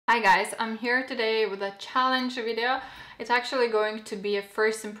Hi guys, I'm here today with a challenge video. It's actually going to be a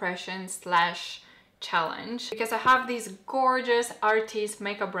first impression slash challenge because I have these gorgeous Artis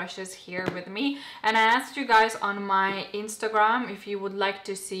makeup brushes here with me, and I asked you guys on my Instagram if you would like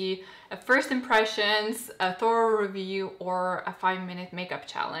to see a first impressions, a thorough review, or a 5-minute makeup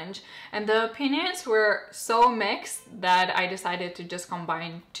challenge, and the opinions were so mixed that I decided to just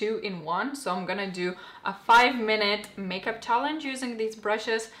combine 2 in 1. So I'm gonna do a 5-minute makeup challenge using these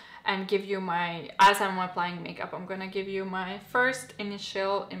brushes and give you my, as I'm applying makeup, I'm gonna give you my first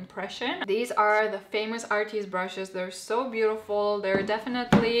initial impression. These are the famous Artis brushes. They're so beautiful. They're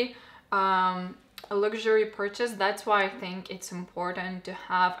definitely a luxury purchase. That's why I think it's important to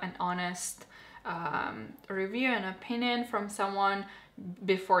have an honest review and opinion from someone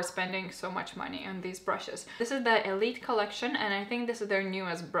before spending so much money on these brushes. This is the Elite collection, and I think this is their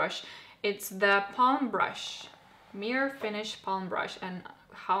newest brush. It's the Palm Brush, Mirror Finish Palm Brush, and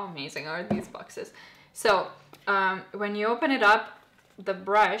how amazing are these boxes. So when you open it up, the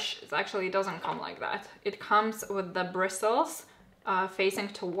brush actually doesn't come like that. It comes with the bristles facing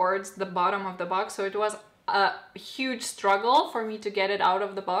towards the bottom of the box. So it was a huge struggle for me to get it out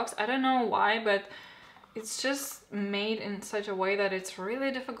of the box. I don't know why, but it's just made in such a way that it's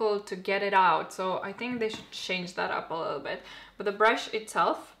really difficult to get it out. So I think they should change that up a little bit. But the brush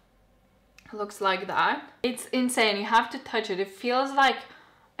itself looks like that. It's insane. You have to touch it. It feels like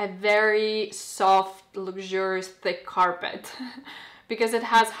a very soft, luxurious, thick carpet because it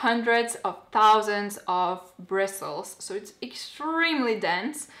has hundreds of thousands of bristles. So it's extremely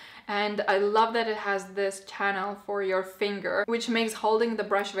dense, and I love that it has this channel for your finger, which makes holding the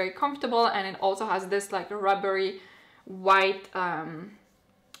brush very comfortable. And it also has this like rubbery white kind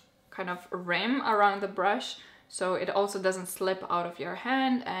of rim around the brush, so it also doesn't slip out of your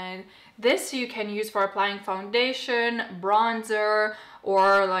hand. And this you can use for applying foundation, bronzer,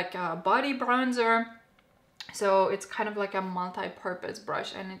 or like a body bronzer. So it's kind of like a multi-purpose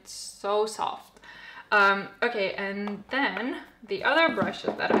brush, and it's so soft. Okay, and then the other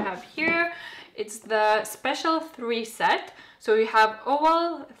brushes that I have here, it's the Special 3 set. So you have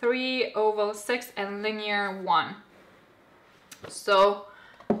Oval 3, Oval 6, and Linear 1. So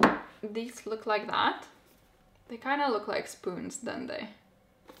these look like that. They kind of look like spoons, don't they?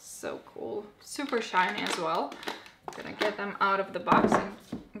 So cool. Super shiny as well. I'm gonna get them out of the box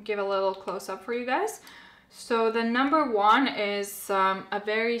and give a little close-up for you guys. So the number 1 is a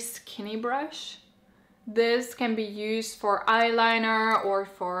very skinny brush. This can be used for eyeliner or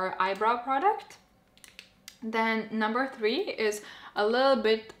for eyebrow product. Then number 3 is a little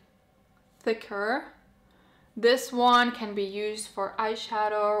bit thicker. This one can be used for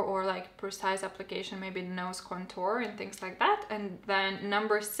eyeshadow or like precise application, maybe nose contour and things like that. And then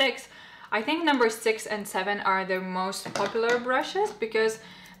number 6, I think number 6 and 7 are the most popular brushes because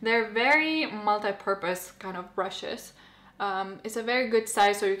they're very multi-purpose kind of brushes. It's a very good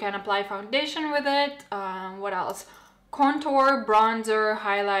size, so you can apply foundation with it. What else? Contour, bronzer,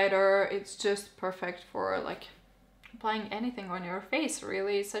 highlighter. It's just perfect for like applying anything on your face,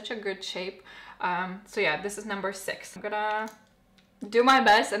 really. It's such a good shape. So yeah, this is number 6. I'm gonna do my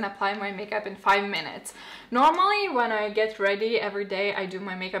best and apply my makeup in 5 minutes. Normally when I get ready every day, I do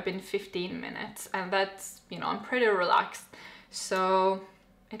my makeup in 15 minutes, and that's, you know, I'm pretty relaxed. So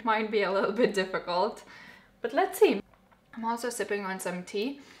it might be a little bit difficult, but let's see. I'm also sipping on some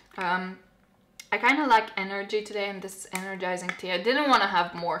tea. I kind of like energy today, and this is energizing tea. I didn't want to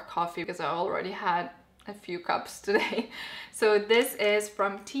have more coffee because I already had a few cups today. So this is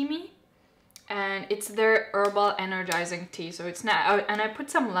from Teami, and it's their herbal energizing tea. So it's not, and I put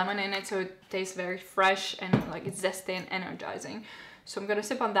some lemon in it, so it tastes very fresh and like it's zesty and energizing. So I'm gonna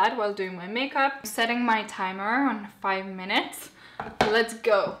sip on that while doing my makeup. I'm setting my timer on 5 minutes. Let's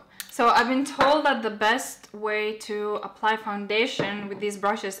go. So I've been told that the best way to apply foundation with these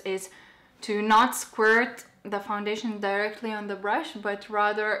brushes is to not squirt the foundation directly on the brush, but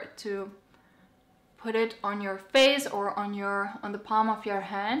rather to put it on your face or on the palm of your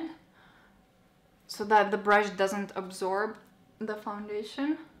hand, so that the brush doesn't absorb the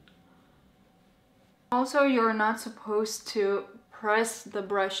foundation. Also, you're not supposed to press the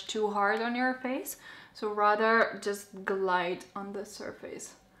brush too hard on your face, so rather just glide on the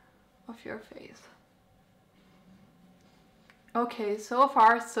surface of your face. Okay, so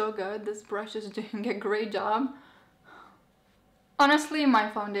far so good. This brush is doing a great job. Honestly, my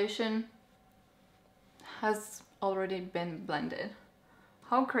foundation has already been blended.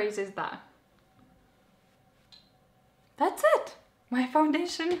 How crazy is that? That's it! My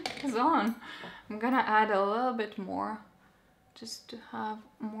foundation is on. I'm gonna add a little bit more just to have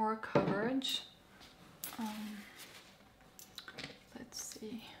more coverage. Let's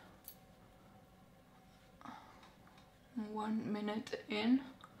see. 1 minute in.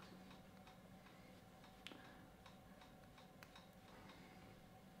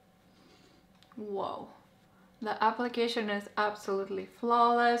 Whoa, the application is absolutely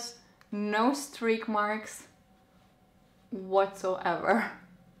flawless, no streak marks whatsoever.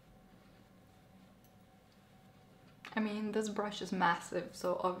 I mean, this brush is massive,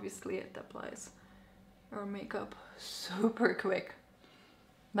 so obviously it applies your makeup super quick.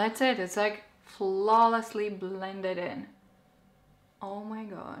 That's it, it's like flawlessly blended in. Oh my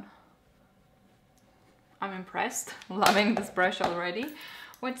god. I'm impressed, loving this brush already.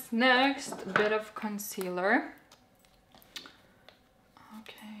 What's next? A bit of concealer.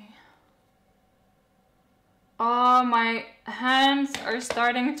 Okay. Oh, my hands are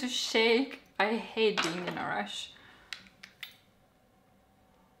starting to shake. I hate being in a rush.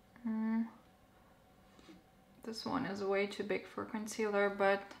 This one is way too big for concealer,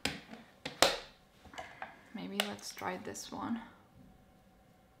 but maybe let's try this one.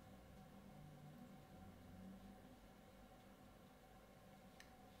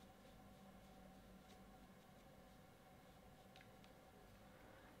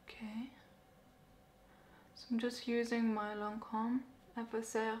 Okay. So I'm just using my Lancôme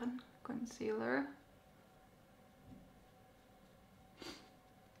Effacernes concealer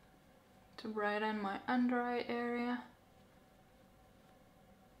to brighten my under eye area.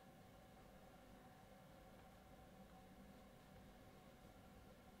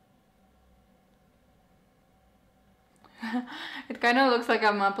 It kind of looks like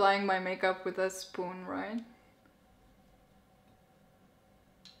I'm applying my makeup with a spoon, right?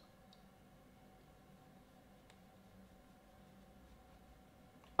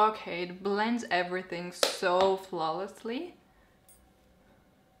 Okay, it blends everything so flawlessly.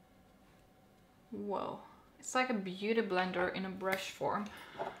 Whoa, it's like a beauty blender in a brush form.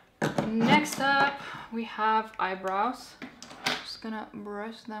 Next up, we have eyebrows. Just gonna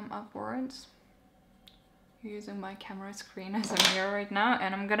brush them upwards using my camera screen as a mirror right now,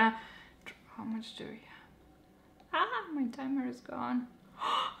 and I'm gonna... How much do we have? Ah, my timer is gone.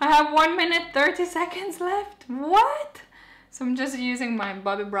 I have 1 minute 30 seconds left. What? So I'm just using my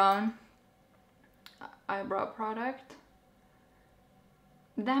Bobbi Brown eyebrow product.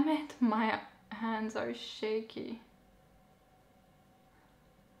 Damn it, my hands are shaky.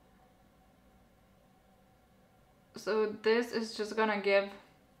 So this is just gonna give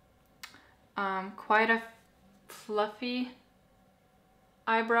quite a fluffy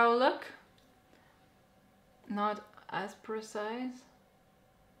eyebrow look. Not as precise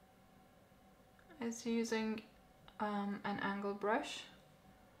as using an angled brush.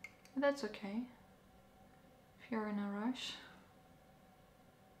 But that's okay if you're in a rush.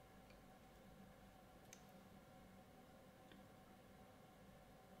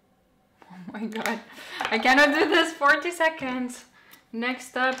 Oh my god, I cannot do this 40 seconds.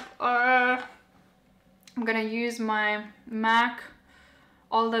 Next up, I'm gonna use my MAC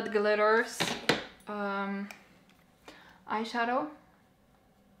All That Glitters eyeshadow.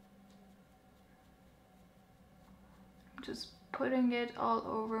 Just putting it all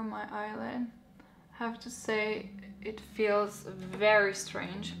over my eyelid. I have to say, it feels very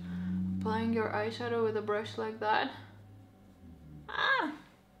strange applying your eyeshadow with a brush like that. Ah!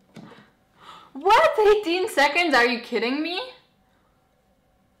 What? 18 seconds? Are you kidding me?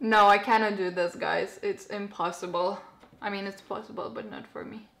 No, I cannot do this, guys. It's impossible. I mean, it's possible, but not for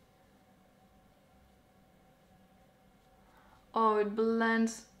me. Oh, it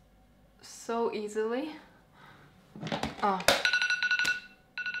blends so easily. Oh.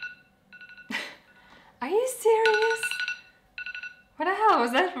 Are you serious? What the hell?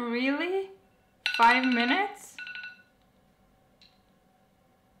 Was that really 5 minutes?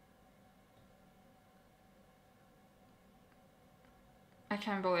 I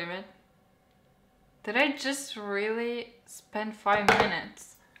can't believe it. Did I just really spend 5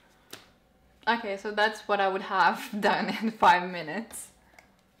 minutes? Okay, so that's what I would have done in 5 minutes.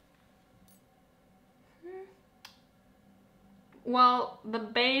 Well, the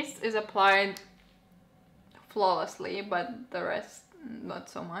base is applied flawlessly, but the rest not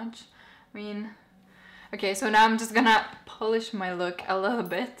so much. I mean, okay, so now I'm just gonna polish my look a little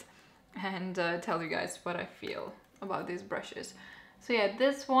bit and tell you guys what I feel about these brushes. So yeah,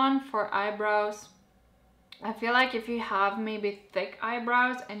 this one for eyebrows, I feel like if you have maybe thick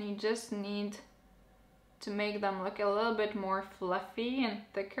eyebrows and you just need to make them look a little bit more fluffy and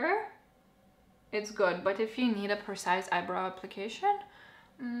thicker, it's good. But if you need a precise eyebrow application,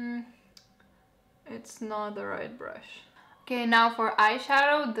 it's not the right brush. Okay, now for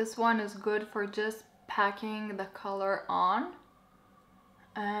eyeshadow, this one is good for just packing the color on,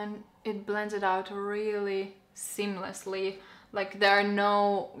 and it blends it out really seamlessly. Like there are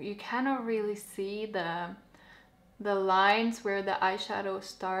no, you cannot really see the lines where the eyeshadow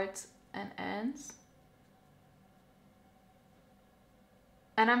starts and ends.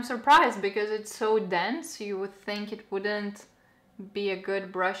 And I'm surprised because it's so dense, you would think it wouldn't be a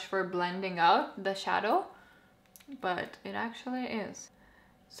good brush for blending out the shadow, but it actually is.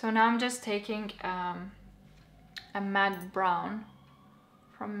 So now I'm just taking a matte brown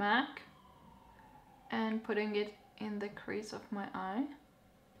from MAC and putting it in the crease of my eye.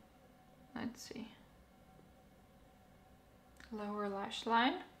 Let's see. Lower lash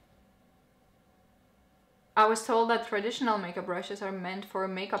line. I was told that traditional makeup brushes are meant for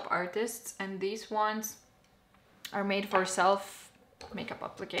makeup artists, and these ones are made for self makeup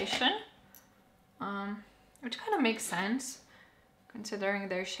application, which kind of makes sense considering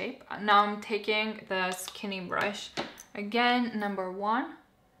their shape. Now I'm taking the skinny brush, again number 1,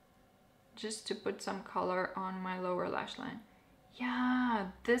 just to put some color on my lower lash line. Yeah,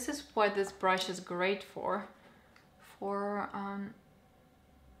 this is what this brush is great for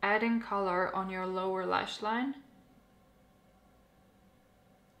adding color on your lower lash line.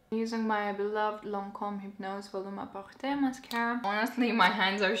 Using my beloved Lancôme Hypnôse Volume-à-Porter mascara. Honestly, my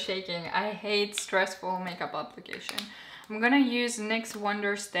hands are shaking. I hate stressful makeup application. I'm gonna use NYX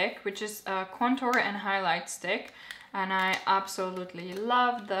Wonder Stick, which is a contour and highlight stick, and I absolutely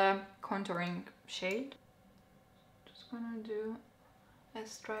love the contouring shade. Just gonna do a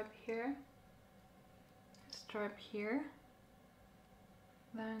stripe here, a stripe here,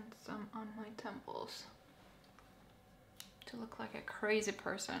 then some on my temples to look like a crazy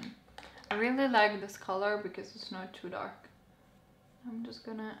person. I really like this color because it's not too dark. I'm just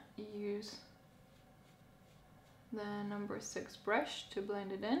gonna use the number 6 brush to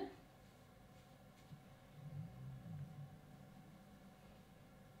blend it in.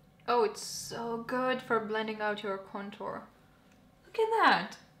 Oh, it's so good for blending out your contour. Look at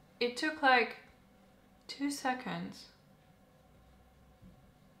that! It took like 2 seconds.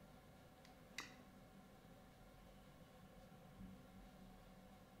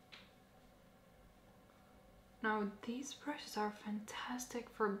 Now these brushes are fantastic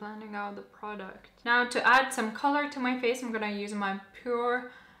for blending out the product. Now to add some color to my face, I'm gonna use my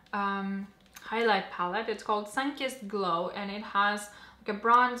Pure highlight palette. It's called Sun-Kissed Glow, and it has like a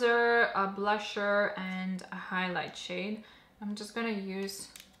bronzer, a blusher, and a highlight shade. I'm just gonna use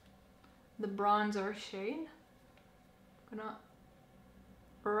the bronzer shade. I'm gonna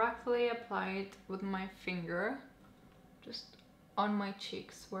roughly apply it with my finger, just on my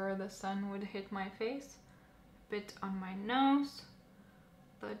cheeks where the sun would hit my face. Bit on my nose,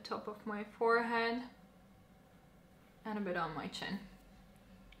 the top of my forehead, and a bit on my chin.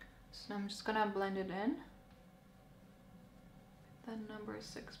 So I'm just gonna blend it in with the number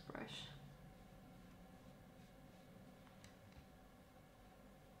 6 brush.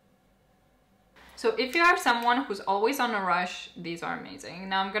 So if you are someone who's always on a rush, these are amazing.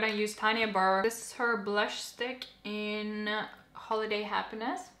 Now I'm gonna use Tanya Burr. This is her blush stick in Holiday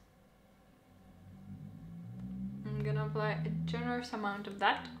Happiness. I'm gonna apply a generous amount of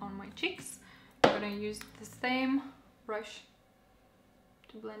that on my cheeks. I'm gonna use the same brush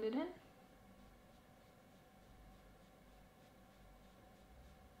to blend it in.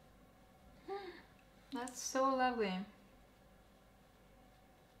 That's so lovely.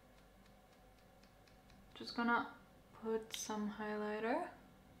 Just gonna put some highlighter.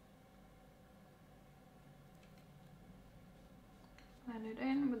 Blend it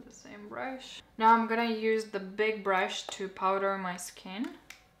in with the same brush. Now I'm gonna use the big brush to powder my skin.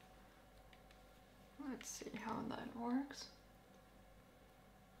 Let's see how that works.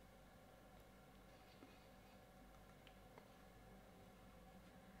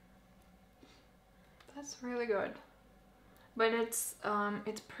 That's really good. But it's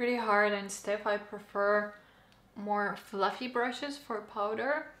pretty hard and stiff. I prefer more fluffy brushes for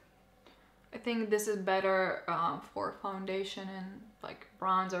powder. I think this is better for foundation and like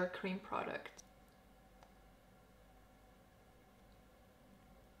bronze or cream products.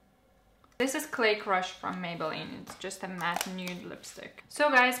 This is Clay Crush from Maybelline. It's just a matte nude lipstick. So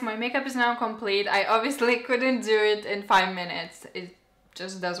guys, my makeup is now complete. I obviously couldn't do it in 5 minutes. It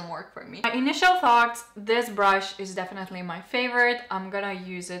just doesn't work for me. My initial thoughts, this brush is definitely my favorite. I'm gonna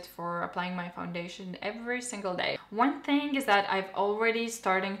use it for applying my foundation every single day. One thing is that I've already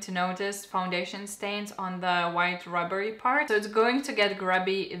starting to notice foundation stains on the white rubbery part, so it's going to get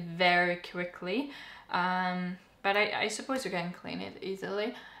grubby very quickly, but I suppose you can clean it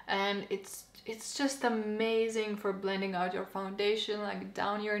easily, and it's just amazing for blending out your foundation like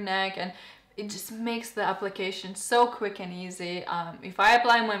down your neck, and it just makes the application so quick and easy. If I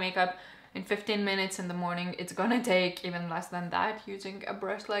apply my makeup in 15 minutes in the morning. It's gonna take even less than that using a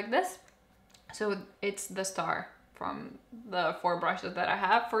brush like this. So it's the star from the 4 brushes that I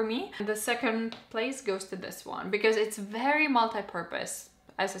have for me. The second place goes to this one because it's very multi-purpose.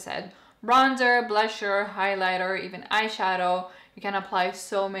 As I said, bronzer, blusher, highlighter, even eyeshadow. You can apply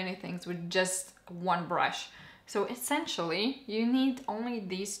so many things with just one brush. So essentially, you need only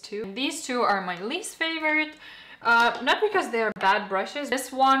these two. These two are my least favorite, not because they're bad brushes.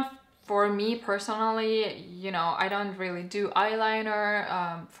 This one, for me personally, you know, I don't really do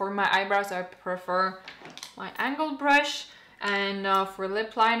eyeliner. For my eyebrows, I prefer my angled brush. And for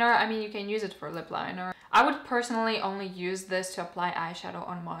lip liner, I mean, you can use it for lip liner. I would personally only use this to apply eyeshadow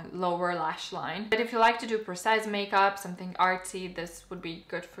on my lower lash line. But if you like to do precise makeup, something artsy, this would be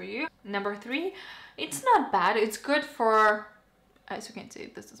good for you. Number 3, it's not bad. It's good for, as you can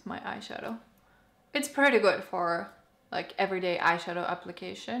see, this is my eyeshadow. It's pretty good for like everyday eyeshadow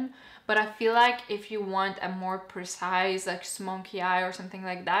application. But I feel like if you want a more precise, like smoky eye or something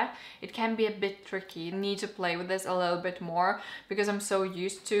like that, it can be a bit tricky. You need to play with this a little bit more because I'm so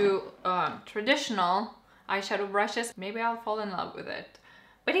used to traditional eyeshadow brushes. Maybe I'll fall in love with it.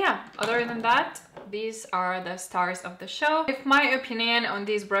 But yeah, other than that, these are the stars of the show. If my opinion on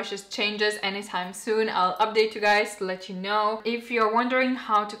these brushes changes anytime soon, I'll update you guys to let you know. If you're wondering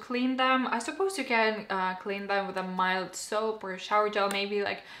how to clean them, I suppose you can clean them with a mild soap or shower gel, maybe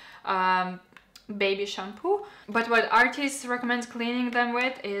like baby shampoo. But what Artis recommends cleaning them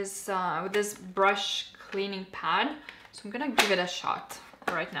with is with this brush cleaning pad. So I'm gonna give it a shot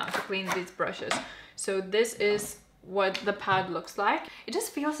right now to clean these brushes. So this is what the pad looks like. It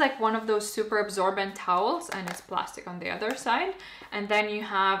just feels like one of those super absorbent towels, and it's plastic on the other side. And then you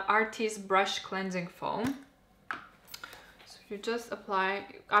have Artis brush cleansing foam. So you just apply,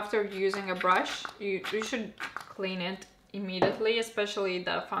 after using a brush, you should clean it immediately, especially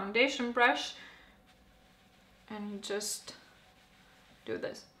the foundation brush, and you just do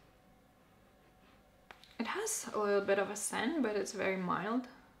this. It has a little bit of a scent, but it's very mild,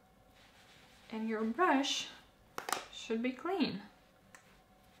 and your brush should be clean.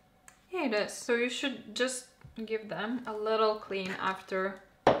 Yeah, it is. So you should just give them a little clean after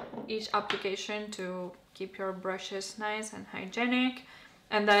each application to keep your brushes nice and hygienic,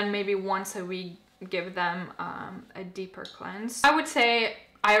 and then maybe once a week give them a deeper cleanse. I would say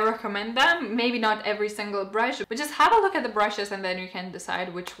I recommend them, maybe not every single brush, but just have a look at the brushes and then you can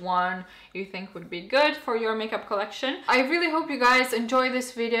decide which one you think would be good for your makeup collection. I really hope you guys enjoyed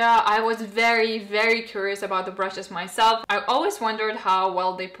this video. I was very curious about the brushes myself. I always wondered how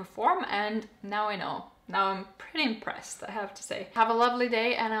well they perform, and now I know. Now I'm pretty impressed, I have to say. Have a lovely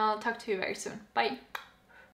day and I'll talk to you very soon. Bye!